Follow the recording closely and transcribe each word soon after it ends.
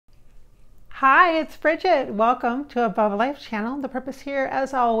Hi, it's Bridget. Welcome to Above Life channel. The purpose here,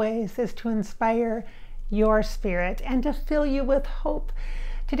 as always, is to inspire your spirit and to fill you with hope.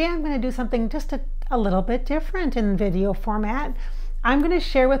 Today I'm going to do something just a little bit different in video format. I'm going to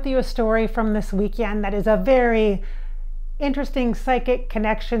share with you a story from this weekend that is a very interesting psychic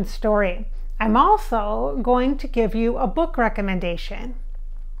connection story. I'm also going to give you a book recommendation.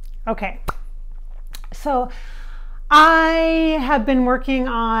 Okay, so I have been working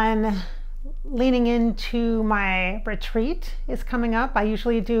on leaning into my retreat is coming up. I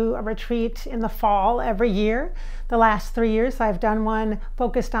usually do a retreat in the fall every year. The last 3 years I've done one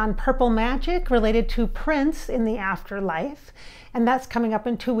focused on purple magic related to Prince in the afterlife. And that's coming up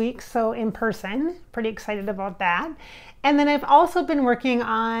in 2 weeks, so in person. Pretty excited about that. And then I've also been working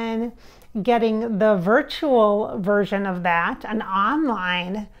on getting the virtual version of that, an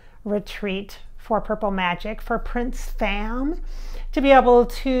online retreat for purple magic for Prince fam, to be able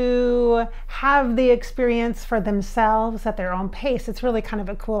to have the experience for themselves at their own pace. It's really kind of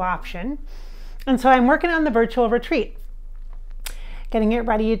a cool option. And so I'm working on the virtual retreat, getting it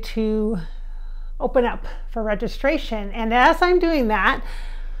ready to open up for registration. And as I'm doing that,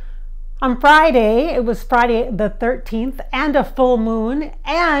 on Friday, it was Friday the 13th, and a full moon,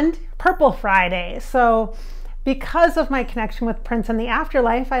 and Purple Friday. So because of my connection with Prince in the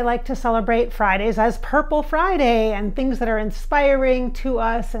afterlife, I like to celebrate Fridays as Purple Friday, and things that are inspiring to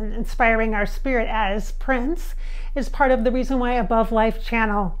us and inspiring our spirit as Prince is part of the reason why Above Life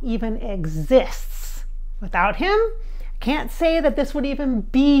channel even exists. Without him, I can't say that this would even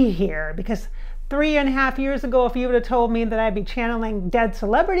be here, because 3.5 years ago, if you would have told me that I'd be channeling dead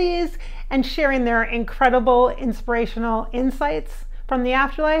celebrities and sharing their incredible inspirational insights from the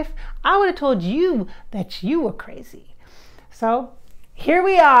afterlife, I would have told you that you were crazy. So here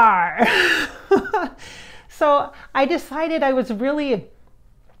we are. So I decided I was really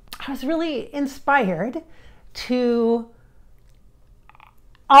inspired to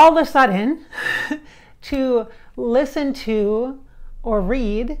all of a sudden to listen to or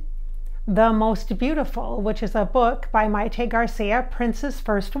read The Most Beautiful, which is a book by Maytegarcia, Prince's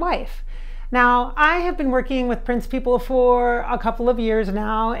first wife. Now, I have been working with Prince people for a couple of years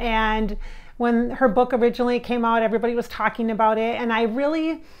now, and when her book originally came out, everybody was talking about it, and I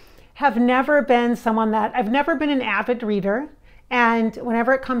really have never been I've never been an avid reader, and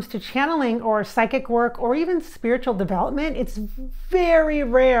whenever it comes to channeling or psychic work or even spiritual development, it's very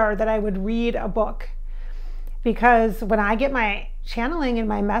rare that I would read a book, because when I get my channeling and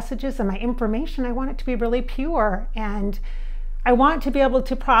my messages and my information, I want it to be really pure, and I want to be able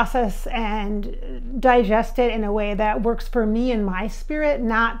to process and digest it in a way that works for me and my spirit,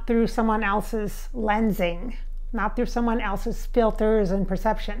 not through someone else's lensing, not through someone else's filters and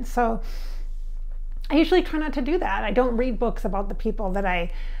perceptions. So I usually try not to do that. I don't read books about the people that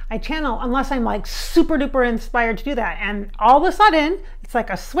I channel unless I'm like super duper inspired to do that. And all of a sudden, it's like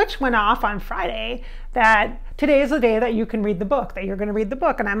a switch went off on Friday that today is the day that you can read the book, that you're going to read the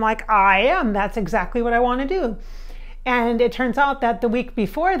book. And I'm like, I am. That's exactly what I want to do. And it turns out that the week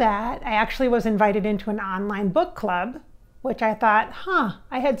before that, I actually was invited into an online book club, which I thought,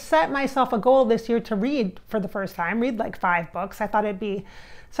 I had set myself a goal this year to read for the first time, read like 5 books. I thought it'd be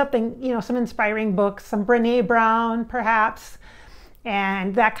something, some inspiring books, some Brené Brown perhaps,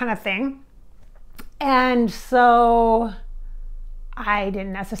 and that kind of thing. And so I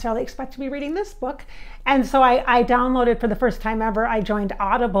didn't necessarily expect to be reading this book. And so I downloaded, for the first time ever, I joined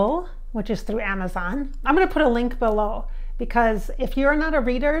Audible, which is through Amazon. I'm going to put a link below, because if you're not a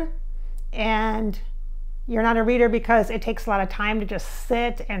reader, and you're not a reader because it takes a lot of time to just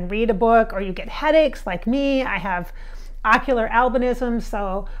sit and read a book, or you get headaches like me, I have ocular albinism,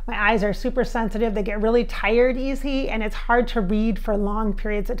 so my eyes are super sensitive, they get really tired easy, and it's hard to read for long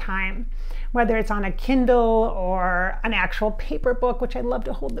periods of time, whether it's on a Kindle or an actual paper book, which I love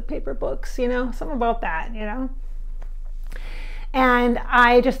to hold the paper books, something about that, And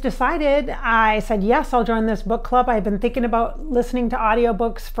I just decided, I said, yes, I'll join this book club. I've been thinking about listening to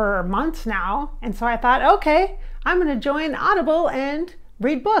audiobooks for months now. And so I thought, okay, I'm going to join Audible and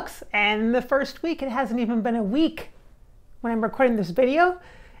read books. And the first week, it hasn't even been a week when I'm recording this video,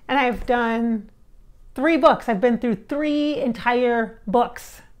 and I've done 3 books. I've been through 3 entire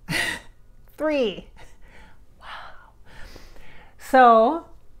books. 3. Wow. So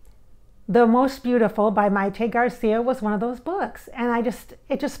The Most Beautiful by Maytegarcia was one of those books. And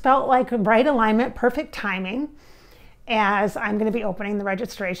it just felt like right alignment, perfect timing, as I'm going to be opening the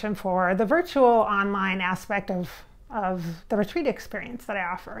registration for the virtual online aspect of the retreat experience that I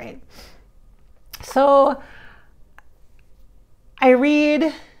offer, right? So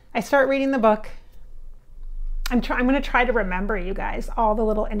I start reading the book, I'm going to try to remember, you guys, all the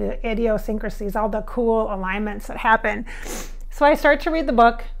little idiosyncrasies, all the cool alignments that happen. So I start to read the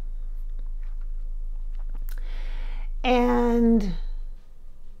book, and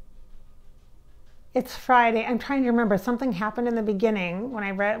it's Friday. I'm trying to remember. Something happened in the beginning when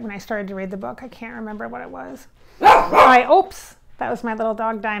I started to read the book. I can't remember what it was. Oops, that was my little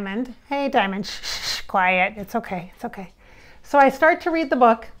dog Diamond. Hey, Diamond, shh, quiet. It's okay. It's okay. So I start to read the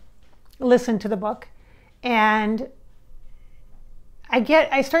book, listen to the book, and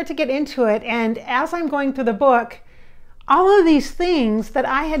I start to get into it. And as I'm going through the book, all of these things that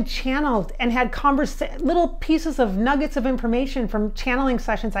I had channeled and had little pieces of nuggets of information from channeling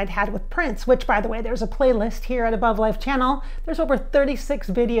sessions I'd had with Prince, which, by the way, there's a playlist here at Above Life Channel. There's over 36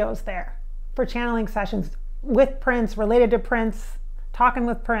 videos there for channeling sessions with Prince, related to Prince, talking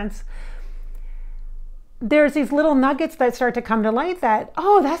with Prince. There's these little nuggets that start to come to light that,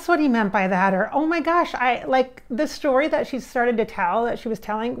 oh, that's what he meant by that. Or, oh my gosh, like this story that she started to tell, that she was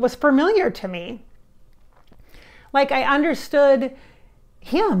telling, was familiar to me. Like I understood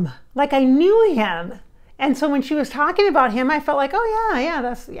him, like I knew him. And so when she was talking about him, I felt like, oh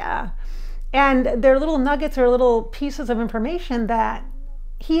yeah, yeah. And they're little nuggets or little pieces of information that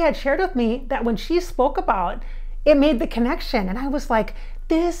he had shared with me that when she spoke about, it made the connection. And I was like,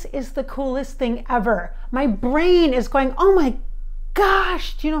 this is the coolest thing ever. My brain is going, oh my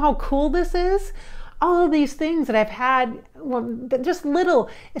gosh, do you know how cool this is? All of these things that I've had, well, just little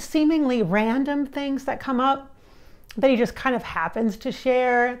seemingly random things that come up that he just kind of happens to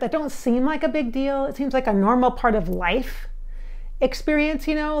share that don't seem like a big deal. It seems like a normal part of life experience,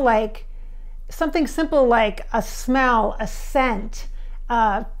 you know, like something simple like a smell, a scent,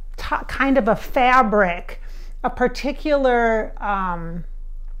 kind of a fabric, a particular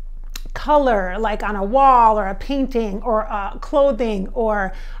color, like on a wall or a painting or clothing,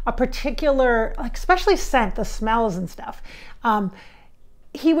 or a particular, like especially scent, the smells and stuff.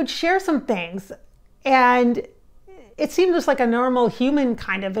 He would share some things, and it seemed just like a normal human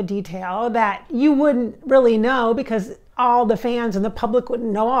kind of a detail that you wouldn't really know because all the fans and the public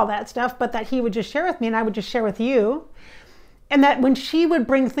wouldn't know all that stuff, but that he would just share with me and I would just share with you. And that when she would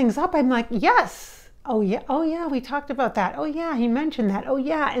bring things up, I'm like, yes, oh yeah, we talked about that. Oh yeah, he mentioned that. Oh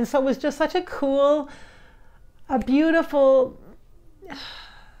yeah. And so it was just such a cool, a beautiful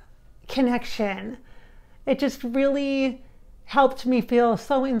connection. It just really helped me feel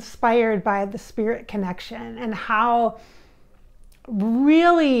so inspired by the spirit connection and how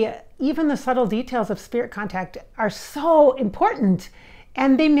really even the subtle details of spirit contact are so important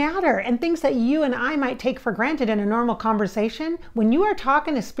and they matter, and things that you and I might take for granted in a normal conversation. When you are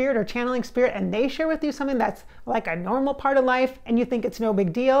talking to spirit or channeling spirit and they share with you something that's like a normal part of life and you think it's no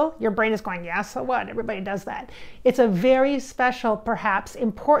big deal, your brain is going, yeah, so what? Everybody does that. It's a very special, perhaps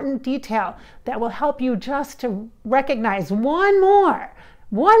important detail that will help you just to recognize one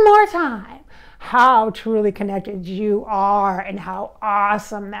more time how truly connected you are and how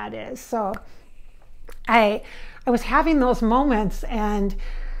awesome that is. So I was having those moments and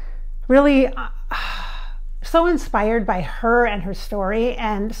really so inspired by her and her story.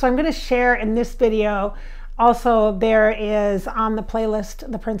 And so I'm going to share in this video. Also, there is on the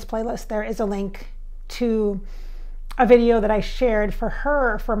playlist, the Prince playlist, there is a link to a video that I shared for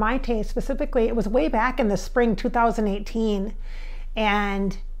her, for Mayte specifically. It was way back in the spring 2018.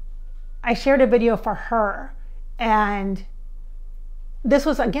 And I shared a video for her. And this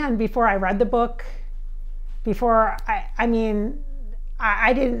was, again, before I read the book. Before I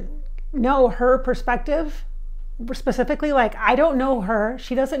didn't know her perspective specifically. Like, I don't know her.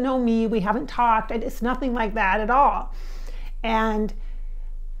 She doesn't know me. We haven't talked. It's nothing like that at all. And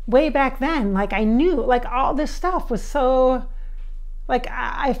way back then, like I knew, like all this stuff was so, like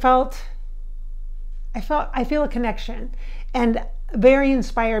I feel a connection and very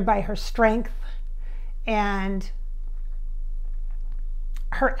inspired by her strength and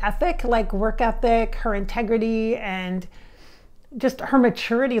her ethic, like work ethic, her integrity, and just her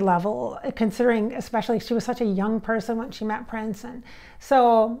maturity level, considering especially she was such a young person when she met Prince. And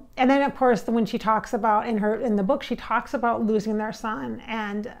so, and then of course, when she talks about in the book, she talks about losing their son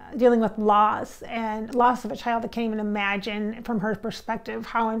and dealing with loss of a child. I can't even imagine from her perspective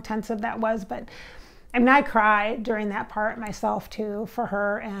how intensive that was. But I mean, I cried during that part myself too for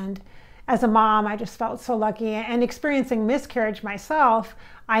her. And as a mom, I just felt so lucky. And experiencing miscarriage myself,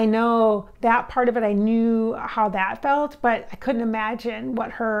 I know that part of it, I knew how that felt, but I couldn't imagine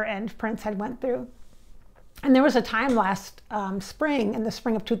what her and Prince had went through. And there was a time last spring, in the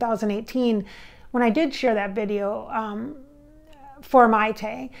spring of 2018, when I did share that video for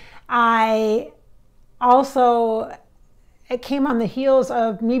Mayte. I also it came on the heels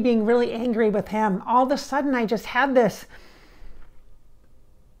of me being really angry with him. All of a sudden, I just had this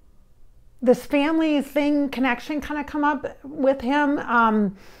family thing connection kind of come up with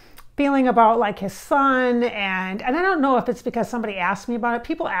him, feeling about like his son. And I don't know if it's because somebody asked me about it.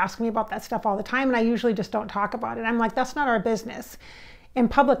 People ask me about that stuff all the time, and I usually just don't talk about it. I'm like, that's not our business. In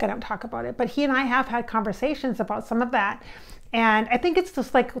public, I don't talk about it. But he and I have had conversations about some of that. And I think it's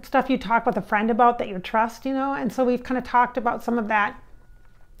just like stuff you talk with a friend about that you trust, you know? And so we've kind of talked about some of that.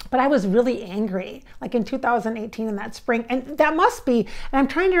 But I was really angry, like in 2018 in that spring. And that must be, and I'm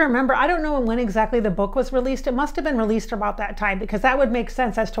trying to remember, I don't know when exactly the book was released. It must have been released about that time, because that would make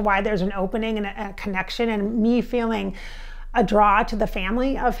sense as to why there's an opening and a connection, and me feeling a draw to the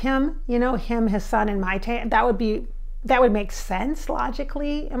family of him, you know, him, his son, and Mayte. That would make sense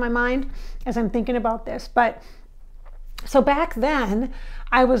logically in my mind as I'm thinking about this. But so back then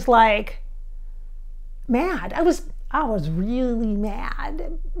I was like mad. I was really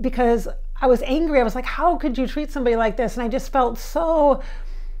mad because I was angry. I was like, how could you treat somebody like this? And I just felt so,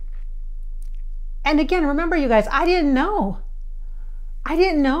 and again, remember you guys, I didn't know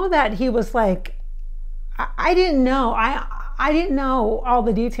that he was like, I didn't know all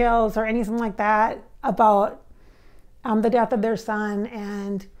the details or anything like that about the death of their son,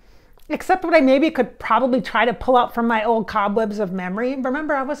 and except what I maybe could probably try to pull out from my old cobwebs of memory.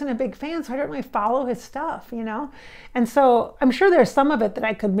 Remember, I wasn't a big fan, so I didn't really follow his stuff, you know? And so I'm sure there's some of it that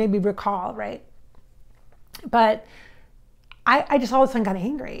I could maybe recall, right? But I just all of a sudden got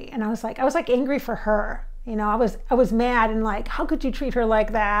angry, and I was like angry for her. You know, I was mad and like, how could you treat her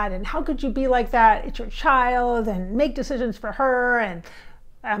like that? And how could you be like that? It's your child, and make decisions for her. And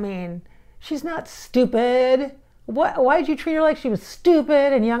I mean, she's not stupid. Why did you treat her like she was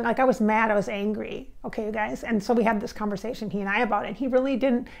stupid and young? Like, I was mad, I was angry. Okay, you guys. And so we had this conversation, he and I, about it. And he really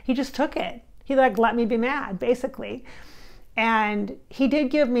didn't, he just took it. He like let me be mad, basically. And he did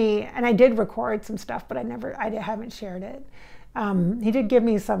give me, and I did record some stuff, but I haven't shared it. He did give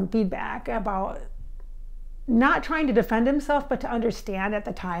me some feedback about not trying to defend himself, but to understand at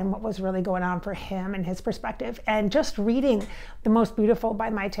the time what was really going on for him and his perspective. And just reading The Most Beautiful by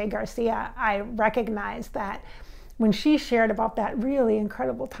Mayte Garcia, I recognized that when she shared about that really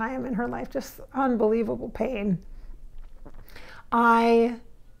incredible time in her life, just unbelievable pain, I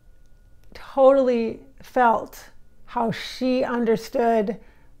totally felt how she understood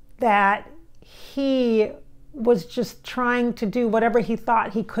that he was just trying to do whatever he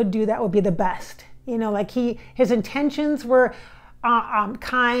thought he could do that would be the best. You know, like his intentions were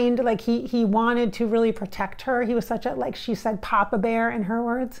kind, like he wanted to really protect her. He was such a, like she said, Papa Bear in her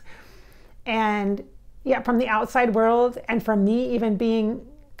words. And yeah, from the outside world, and from me even being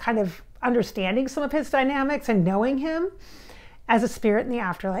kind of understanding some of his dynamics and knowing him as a spirit in the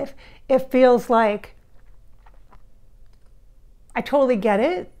afterlife, it feels like I totally get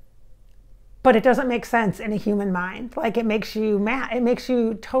it, but it doesn't make sense in a human mind. Like, it makes you mad. It makes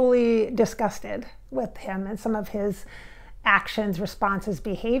you totally disgusted with him and some of his actions, responses,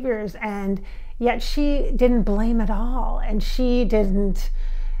 behaviors. And yet she didn't blame at all. And she didn't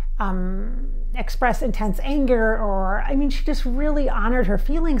express intense anger, or, I mean, she just really honored her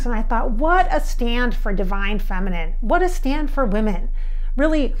feelings. And I thought, what a stand for divine feminine. What a stand for women.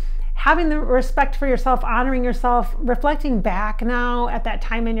 Really having the respect for yourself, honoring yourself, reflecting back now at that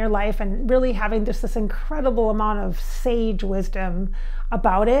time in your life, and really having just this incredible amount of sage wisdom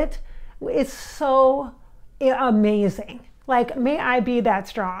about it. It's so amazing. Like, may I be that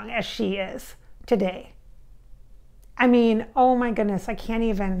strong as she is today. I mean, oh my goodness, I can't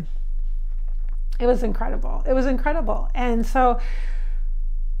even, it was incredible. It was incredible. And so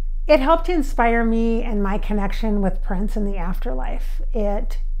it helped to inspire me and my connection with Prince in the afterlife.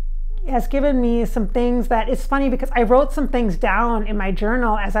 It has given me some things that, it's funny because I wrote some things down in my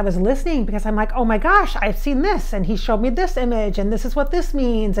journal as I was listening, because I'm like, oh my gosh, I've seen this, and he showed me this image, and this is what this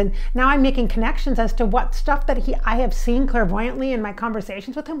means. And now I'm making connections as to what stuff that I have seen clairvoyantly in my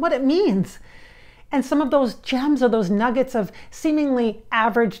conversations with him, what it means. And some of those gems or those nuggets of seemingly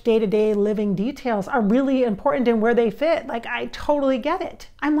average day-to-day living details are really important in where they fit. Like, I totally get it.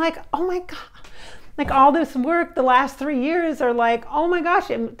 I'm like, oh my God. Like, all this work the last 3 years are like, oh my gosh,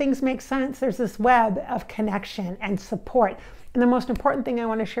 things make sense. There's this web of connection and support. And the most important thing I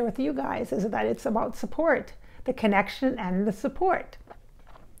want to share with you guys is that it's about support, the connection and the support.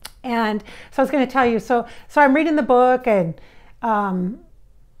 And so I was going to tell you, so I'm reading the book, and I'm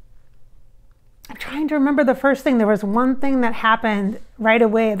trying to remember the first thing. There was one thing that happened right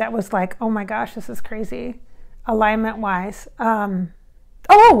away that was like, oh my gosh, this is crazy, alignment-wise.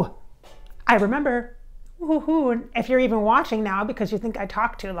 Oh! I remember. woohoo. If you're even watching now because you think I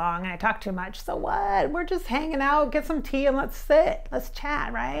talk too long and I talk too much, so what? We're just hanging out, get some tea, and let's sit, let's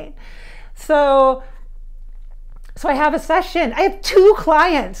chat, right? So I have a session. I have 2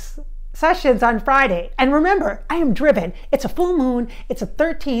 clients sessions on Friday. And remember, I am driven. It's a full moon. It's a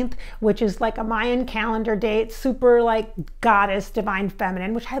 13th, which is like a Mayan calendar date, super like goddess, divine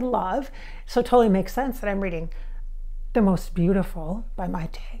feminine, which I love. So it totally makes sense that I'm reading The Most Beautiful by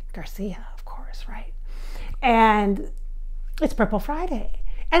Mayte Garcia, of course, right? And it's Purple Friday.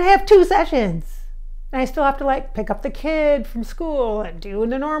 And I have 2 sessions. And I still have to like pick up the kid from school and do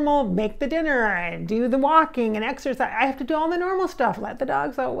the normal, make the dinner and do the walking and exercise. I have to do all the normal stuff, let the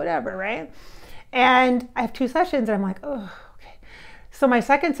dogs out, whatever, right? And I have 2 sessions and I'm like, oh, okay. So my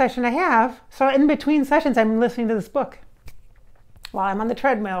second session so in between sessions, I'm listening to this book while I'm on the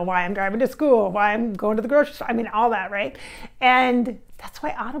treadmill, while I'm driving to school, while I'm going to the grocery store. I mean, all that, right? And that's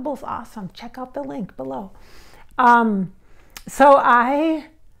why Audible's awesome. Check out the link below. So I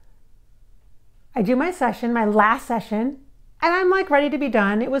do my session, my last session, and I'm like ready to be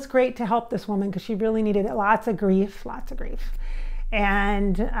done. It was great to help this woman because she really needed it. Lots of grief,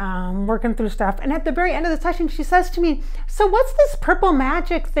 and working through stuff. And at the very end of the session, she says to me, so what's this purple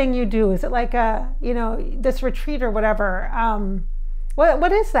magic thing you do? Is it like this retreat or whatever?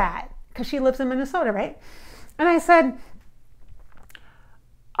 What is that? Because she lives in Minnesota, right? And I said,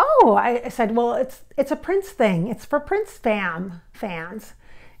 oh, I said, well, it's a Prince thing. It's for Prince fans.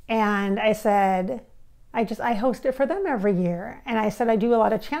 And I said, I host it for them every year. And I said, I do a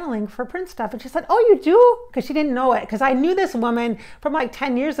lot of channeling for Prince stuff. And she said, oh, you do? Because she didn't know it. Because I knew this woman from like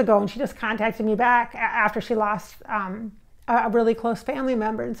 10 years ago. And she just contacted me back after she lost a really close family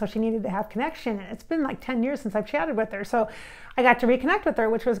member. And so she needed to have connection. And it's been like 10 years since I've chatted with her. So I got to reconnect with her,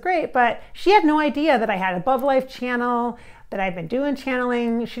 which was great. But she had no idea that I had a above-life-channel, that I've been doing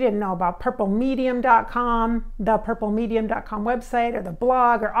channeling. She didn't know about purplemedium.com, the purplemedium.com website, or the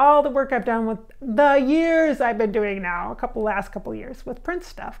blog, or all the work I've done with the years I've been doing now, last couple years with Prince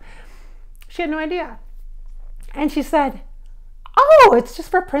stuff. She had no idea. And she said, oh, it's just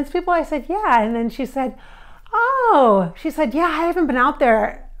for Prince people? I said, yeah. And then she said, yeah, I haven't been out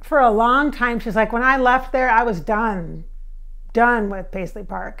there for a long time. She's like, when I left there, I was done with Paisley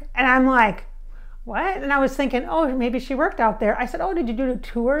Park. And I'm like, what? And I was thinking, oh, maybe she worked out there. I said, oh, did you do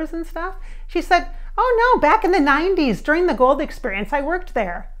tours and stuff? She said, oh, no, back in the 90s, during the Gold Experience, I worked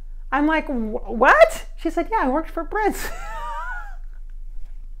there. I'm like, what? She said, yeah, I worked for Prince.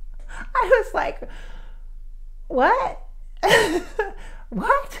 I was like, what?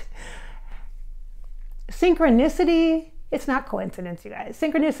 What? Synchronicity. It's not coincidence, you guys.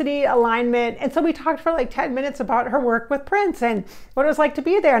 Synchronicity, alignment. And so we talked for like 10 minutes about her work with Prince and what it was like to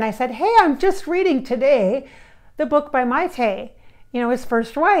be there. And I said, hey, I'm just reading today the book by Mayte, his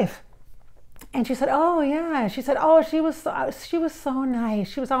first wife. And she said, oh, yeah. She said, oh, she was so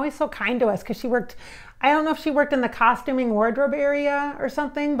nice. She was always so kind to us because she worked, I don't know if she worked in the costuming wardrobe area or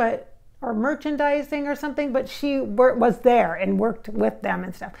something, or merchandising or something, but she was there and worked with them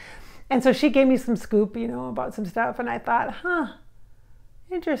and stuff. And so she gave me some scoop, about some stuff. And I thought,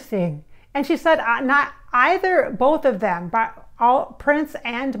 interesting. And she said, not both of them, but all Prince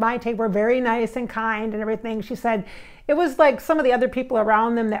and Mayte were very nice and kind and everything. She said, it was like some of the other people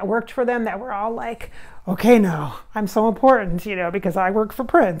around them that worked for them that were all like, okay, now I'm so important, because I work for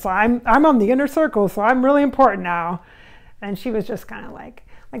Prince. I'm on the inner circle, so I'm really important now. And she was just kind of like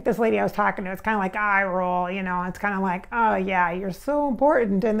this lady I was talking to, it's kind of like eye roll, it's kind of like, oh yeah, you're so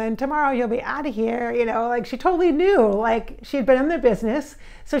important. And then tomorrow you'll be out of here, like she totally knew, like she'd been in the business.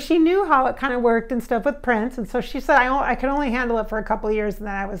 So she knew how it kind of worked and stuff with Prince. And so she said, I could only handle it for a couple of years and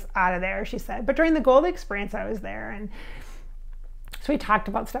then I was out of there, she said. But during the Gold Experience, I was there. And so we talked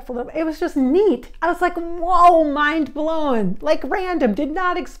about stuff a little bit. It was just neat. I was like, whoa, mind blown, like random, did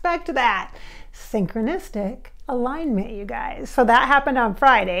not expect that. Synchronistic alignment, you guys. So that happened on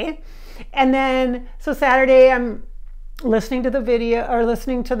Friday. And then, so Saturday, I'm listening to the video or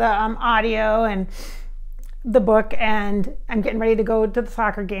listening to the audio and the book, and I'm getting ready to go to the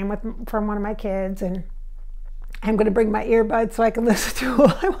soccer game from one of my kids, and I'm going to bring my earbuds so I can listen to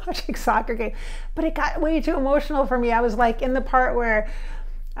while I'm watching soccer game. But it got way too emotional for me. I was like in the part where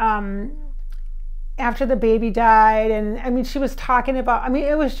after the baby died, and I mean, she was talking about, I mean,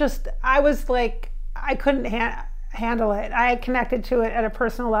 it was just, I was like, I couldn't handle it. I connected to it at a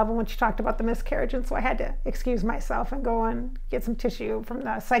personal level when she talked about the miscarriage, and so I had to excuse myself and go and get some tissue from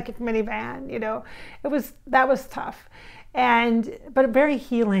the psychic minivan. That was tough, but very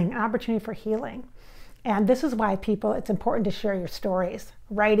healing, an opportunity for healing. And this is why it's important to share your stories,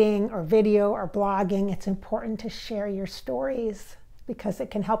 writing or video or blogging. It's important to share your stories because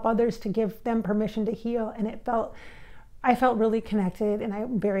it can help others to give them permission to heal. And I felt really connected, and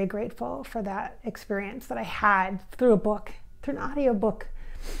I'm very grateful for that experience that I had through a book, through an audio book.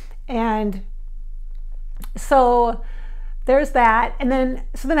 And so there's that. And then,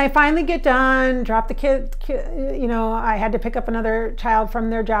 so then I finally get done, drop the kid, you know, I had to pick up another child from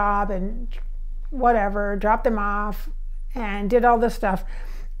their job and whatever, drop them off and did all this stuff.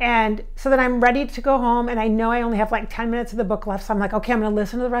 And so then I'm ready to go home, and I know I only have like 10 minutes of the book left. So I'm like, okay, I'm going to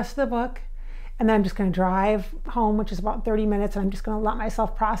listen to the rest of the book, and then I'm just going to drive home, which is about 30 minutes, and I'm just going to let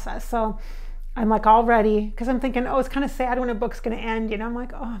myself process. So I'm like all ready, because I'm thinking, oh, it's kind of sad when a book's going to end, you know. I'm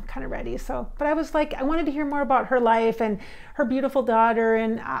like, oh, I'm kind of ready. So, but I was like, I wanted to hear more about her life and her beautiful daughter,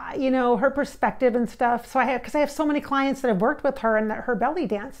 and you know, her perspective and stuff. So because I have so many clients that have worked with her in her belly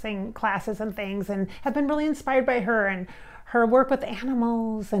dancing classes and things, and have been really inspired by her and her work with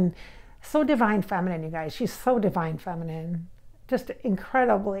animals, and so divine feminine, you guys. She's so divine feminine, just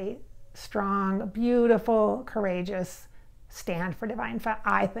incredibly strong, beautiful, courageous, stand for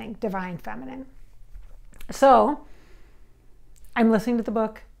I think divine feminine. So I'm listening to the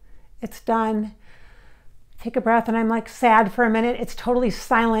book. It's done. Take a breath, and I'm like sad for a minute. It's totally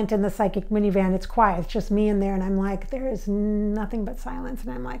silent in the psychic minivan. It's quiet. It's just me in there, and I'm like, there is nothing but silence.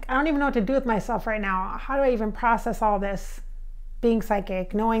 And I'm like, I don't even know what to do with myself right now. How do I even process all this? Being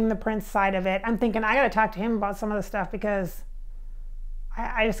psychic, knowing the Prince side of it. I'm thinking I got to talk to him about some of the stuff, because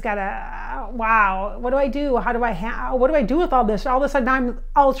I just gotta, wow, what do I do? What do I do with all this? All of a sudden I'm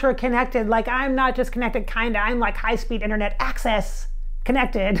ultra connected. Like, I'm not just connected, kinda, I'm like high-speed internet access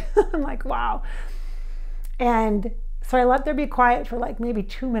connected. I'm like, wow. And so I let there be quiet for like maybe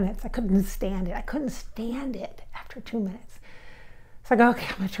 2 minutes. I couldn't stand it. I couldn't stand it after 2 minutes. So I go, okay,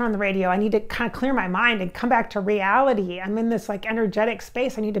 I'm gonna turn on the radio. I need to kind of clear my mind and come back to reality. I'm in this like energetic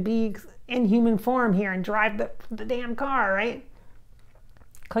space. I need to be in human form here and drive the damn car, right?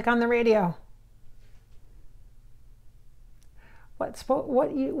 Click on the radio.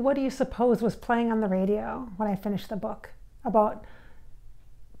 What do you suppose was playing on the radio when I finished the book about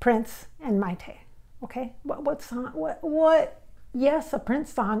Prince and Mayte? Okay, what song? What? Yes, a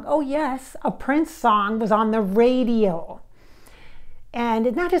Prince song. Oh yes, a Prince song was on the radio,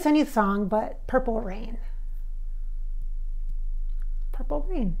 and not just any song, but Purple Rain. Purple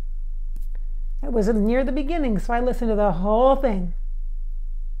Rain. It was near the beginning, so I listened to the whole thing.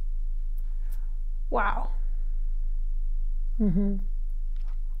 Wow.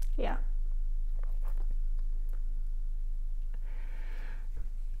 Yeah.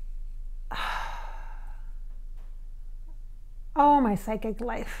 Oh, my psychic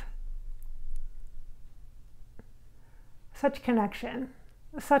life. Such connection,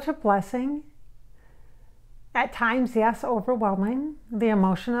 such a blessing. At times, yes, overwhelming, the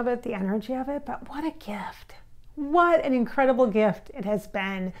emotion of it, the energy of it, but what a gift. What an incredible gift it has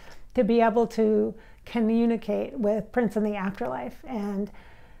been to be able to communicate with Prince in the afterlife. And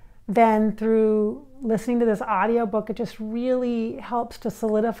then through listening to this audiobook, it just really helps to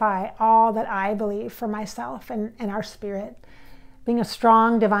solidify all that I believe for myself and our spirit. Being a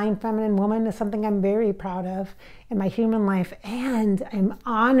strong, divine, feminine woman is something I'm very proud of in my human life. And I'm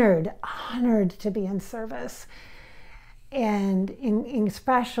honored to be in service, and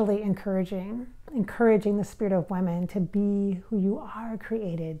especially encouraging the spirit of women to be who you are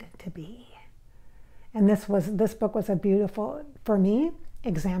created to be. And this book was a beautiful, for me,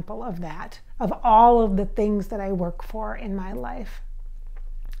 example of that, of all of the things that I work for in my life,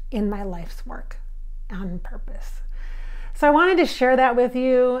 in my life's work on purpose. So I wanted to share that with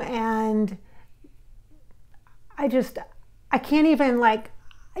you, and I can't even, like,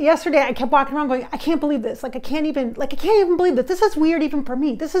 yesterday I kept walking around going, I can't believe this. Like, I can't even believe this. This is weird even for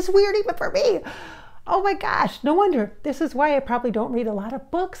me. This is weird even for me. Oh my gosh, no wonder. This is why I probably don't read a lot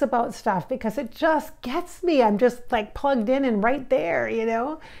of books about stuff, because it just gets me. I'm just like plugged in and right there, you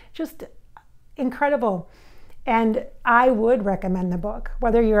know, just incredible. And I would recommend the book,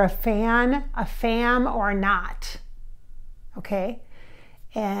 whether you're a fan, a fam, or not. Okay?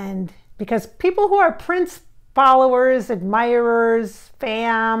 And because people who are Prince followers, admirers,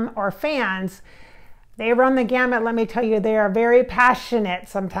 fam, or fans, they run the gamut. Let me tell you, they are very passionate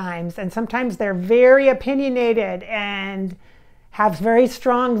sometimes, and sometimes they're very opinionated and have very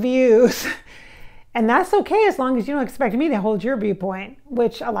strong views. And that's okay, as long as you don't expect me to hold your viewpoint,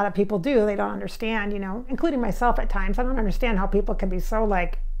 which a lot of people do. They don't understand, you know, including myself at times. I don't understand how people can be so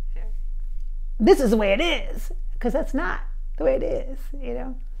like, this is the way it is, because that's not the way it is, you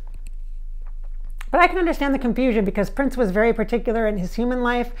know. But I can understand the confusion, because Prince was very particular in his human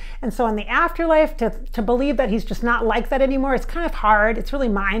life. And so in the afterlife, to believe that he's just not like that anymore, it's kind of hard. It's really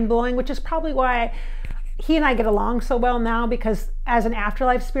mind-blowing, which is probably why he and I get along so well now because as an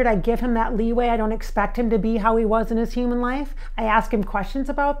afterlife spirit, I give him that leeway. I don't expect him to be how he was in his human life. I ask him questions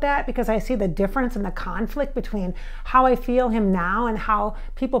about that because I see the difference and the conflict between how I feel him now and how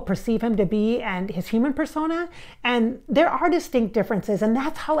people perceive him to be and his human persona. And there are distinct differences, and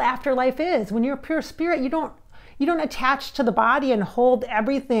that's how afterlife is. When you're a pure spirit, you don't attach to the body and hold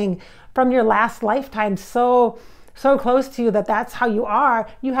everything from your last lifetime so close to you that that's how you are.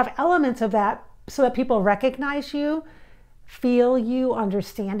 You have elements of that so that people recognize you, feel you,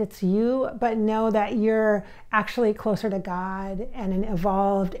 understand it's you, but know that you're actually closer to God and an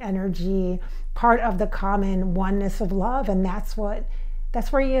evolved energy, part of the common oneness of love. And that's where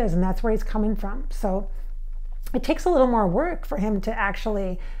he is, and that's where he's coming from. So it takes a little more work for him to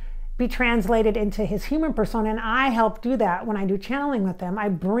actually be translated into his human persona, and I help do that when I do channeling with him. I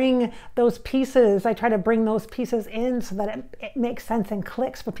bring those pieces, I try to bring those pieces in so that it makes sense and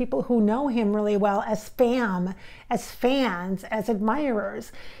clicks for people who know him really well as fans, as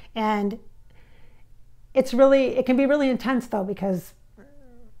admirers. And it can be really intense though, because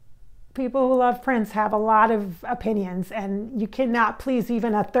people who love Prince have a lot of opinions, and you cannot please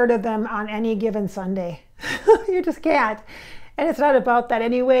even a third of them on any given Sunday. You just can't. And it's not about that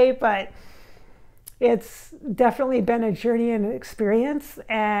anyway, but it's definitely been a journey and an experience.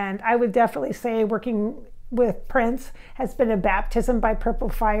 And I would definitely say working with Prince has been a baptism by purple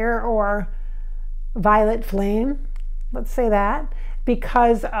fire or violet flame, let's say that,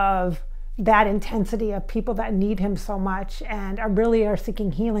 because of that intensity of people that need him so much and are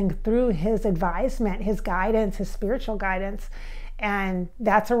seeking healing through his advisement, his guidance, his spiritual guidance. And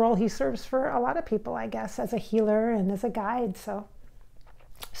that's a role he serves for a lot of people, I guess, as a healer and as a guide. So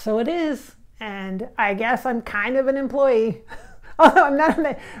it is. And I guess I'm kind of an employee, although I'm not on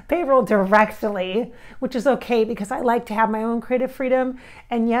the payroll directly, which is okay because I like to have my own creative freedom.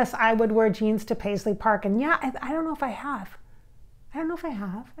 And yes, I would wear jeans to Paisley Park. And yeah, I don't know if I have.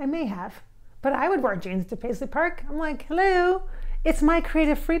 I may have. But I would wear jeans to Paisley Park. I'm like, hello, it's my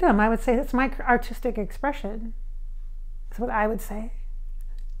creative freedom. I would say it's my artistic expression. That's what I would say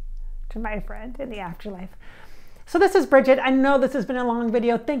to my friend in the afterlife. So this is Bridget. I know this has been a long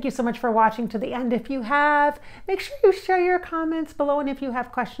video. Thank you so much for watching to the end. If you have, make sure you share your comments below. And if you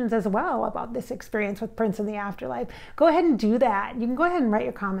have questions as well about this experience with Prince in the afterlife, go ahead and do that. You can go ahead and write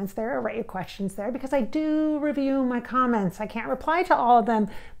your comments there or write your questions there because I do review my comments. I can't reply to all of them,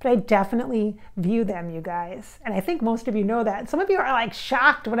 but I definitely view them, you guys. And I think most of you know that. Some of you are like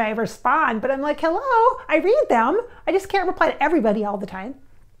shocked when I respond, but I'm like, hello, I read them. I just can't reply to everybody all the time.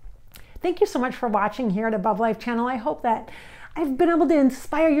 Thank you so much for watching here at Above Life Channel. I hope that I've been able to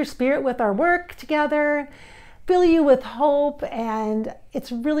inspire your spirit with our work together, fill you with hope, and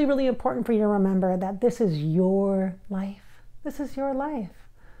it's really, really important for you to remember that this is your life. This is your life.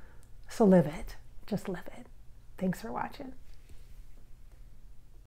 So live it. Just live it. Thanks for watching.